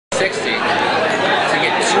60 to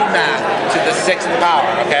get 2 math to the 6th power,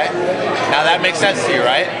 okay? Now that makes sense to you,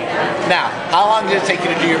 right? Now, how long did it take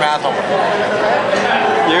you to do your math homework?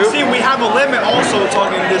 See, we have a limit also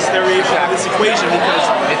talking this variation of this equation because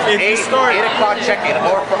it's 8 o'clock check-in,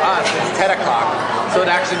 or for us, it's 10 o'clock. So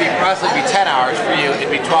it'd actually be, for us, it'd be 10 hours. For you, it'd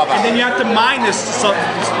be 12 hours. And then you have to minus some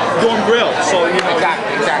dorm grill. So, you know.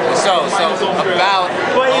 Exactly. So about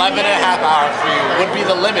 11 and a half hours for you would be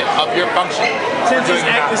the limit of your function. Since it's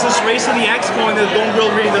this race to the exponent, the dorm grill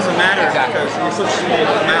really doesn't matter because it's such a small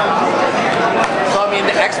amount. So, I mean,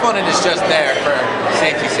 the exponent is just there for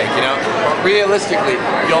safety's sake, you know? But realistically,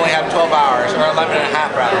 you only have 12 hours, or 11 and a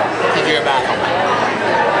half rather, to do your math homework.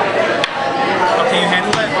 Can you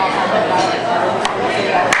handle it?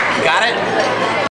 Got it?